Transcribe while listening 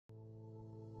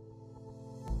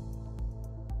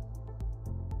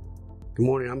Good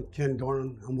morning, I'm Ken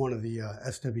Doiron. I'm one of the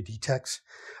SWD techs.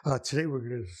 Today we're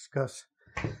going to discuss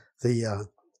the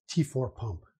T4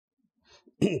 pump,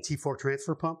 T4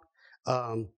 transfer pump.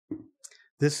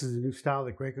 This is a new style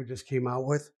that Graco just came out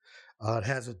with. It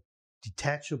has a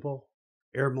detachable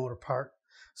air motor part,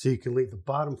 so you can leave the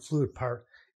bottom fluid part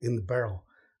in the barrel.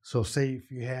 So say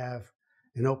if you have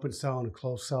an open cell and a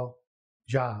closed cell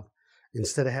job,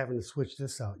 instead of having to switch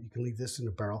this out, you can leave this in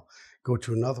the barrel, go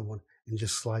to another one, and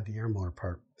just slide the air motor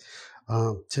part.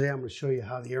 Today I'm going to show you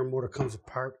how the air motor comes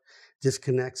apart,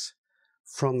 disconnects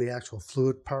from the actual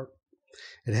fluid part.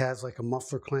 It has like a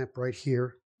muffler clamp right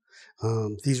here.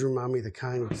 These remind me of the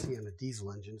kind you see on the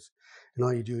diesel engines. And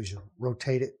all you do is you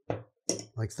rotate it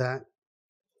like that.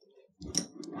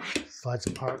 Slides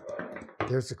apart.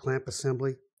 There's the clamp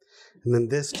assembly. And then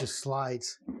this just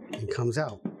slides and comes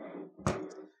out.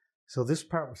 So this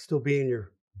part will still be in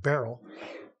your barrel.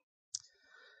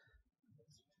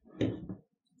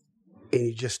 And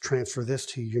you just transfer this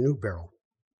to your new barrel.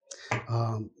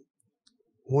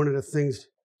 One of the things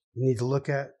you need to look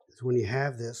at is when you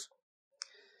have this,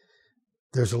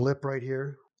 there's a lip right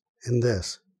here and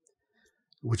this,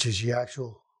 which is the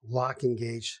actual locking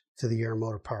gauge to the air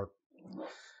motor part.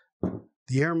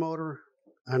 The air motor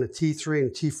on a T3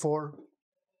 and T4,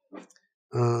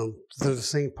 they're the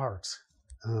same parts.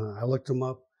 I looked them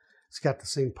up. It's got the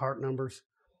same part numbers,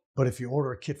 but if you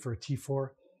order a kit for a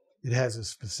T4, it has a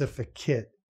specific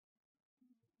kit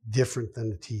different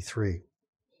than the T3.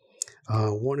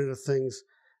 One of the things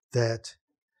that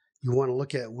you want to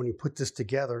look at when you put this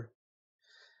together,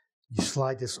 you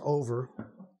slide this over,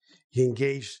 you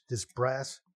engage this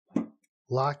brass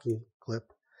locking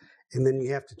clip, and then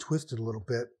you have to twist it a little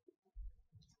bit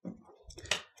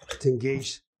to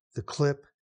engage the clip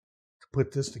to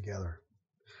put this together.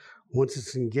 Once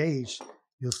it's engaged,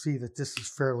 you'll see that this is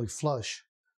fairly flush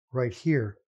right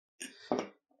here.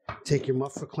 Take your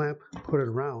muffler clamp, put it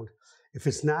around. If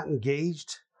it's not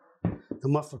engaged, the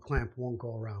muffler clamp won't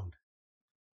go around.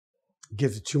 It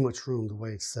gives it too much room the way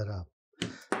it's set up.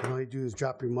 And all you do is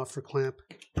drop your muffler clamp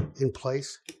in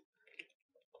place,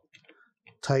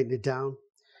 tighten it down.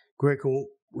 Graco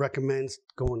recommends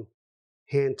going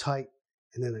hand tight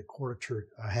and then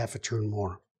a half a turn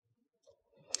more.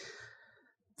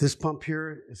 This pump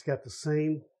here has got the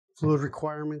same fluid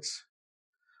requirements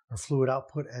or fluid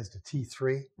output as the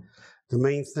T3. The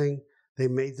main thing they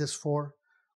made this for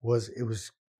was it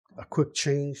was a quick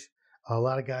change. A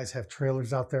lot of guys have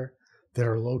trailers out there that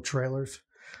are low trailers,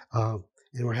 and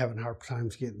we're having hard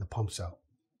times getting the pumps out.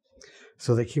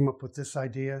 So they came up with this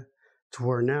idea to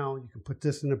where now you can put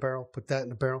this in the barrel, put that in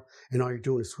the barrel, and all you're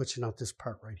doing is switching out this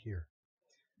part right here.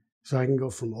 So I can go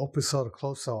from open cell to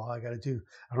closed cell. All I got to do,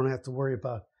 I don't have to worry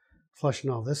about flushing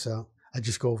all this out. I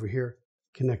just go over here,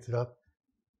 connect it up,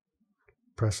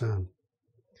 press on.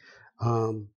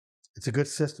 It's a good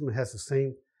system. It has the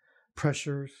same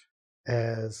pressures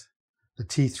as the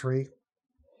T3.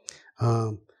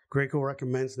 Graco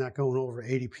recommends not going over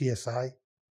 80 PSI.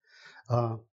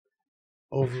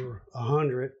 Over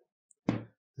 100,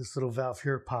 this little valve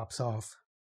here pops off.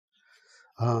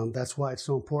 That's why it's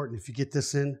so important. If you get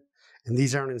this in and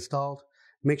these aren't installed,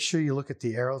 make sure you look at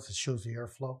the arrows. It shows the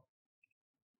airflow.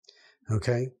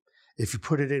 Okay. If you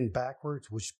put it in backwards,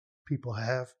 which people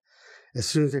have, as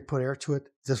soon as they put air to it,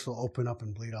 this will open up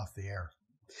and bleed off the air.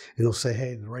 And they'll say,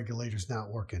 hey, the regulator's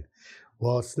not working.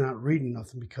 Well, it's not reading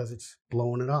nothing because it's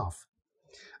blowing it off.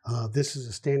 This is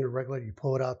a standard regulator. You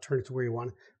pull it out, turn it to where you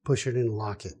want it, push it in and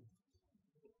lock it.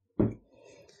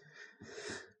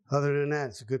 Other than that,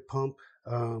 it's a good pump.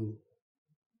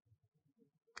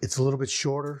 It's a little bit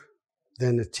shorter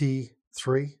than the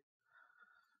T3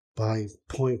 by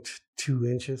 0.2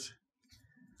 inches.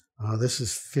 This is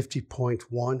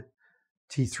 50.1.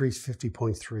 T3 is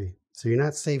 50.3. So you're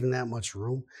not saving that much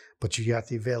room, but you got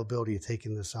the availability of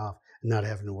taking this off and not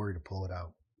having to worry to pull it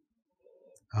out.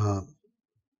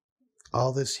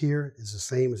 All this here is the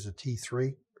same as the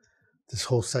T3, this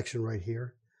whole section right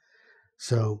here.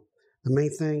 So the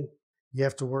main thing you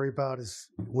have to worry about is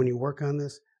when you work on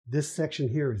this section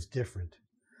here is different.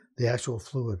 The actual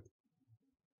fluid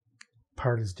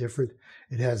part is different.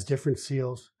 It has different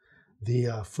seals.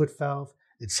 The foot valve,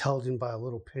 it's held in by a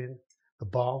little pin. The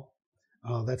ball,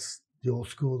 that's the old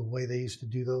school, the way they used to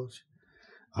do those.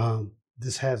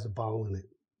 This has the ball in it.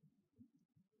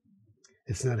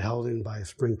 It's not held in by a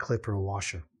spring clip or a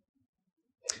washer.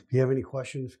 If you have any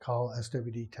questions, call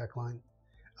SWD Tech Line.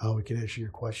 We can answer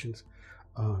your questions.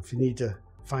 If you need to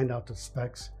find out the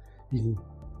specs, you can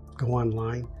go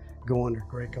online, go under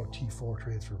Graco T4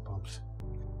 transfer pumps.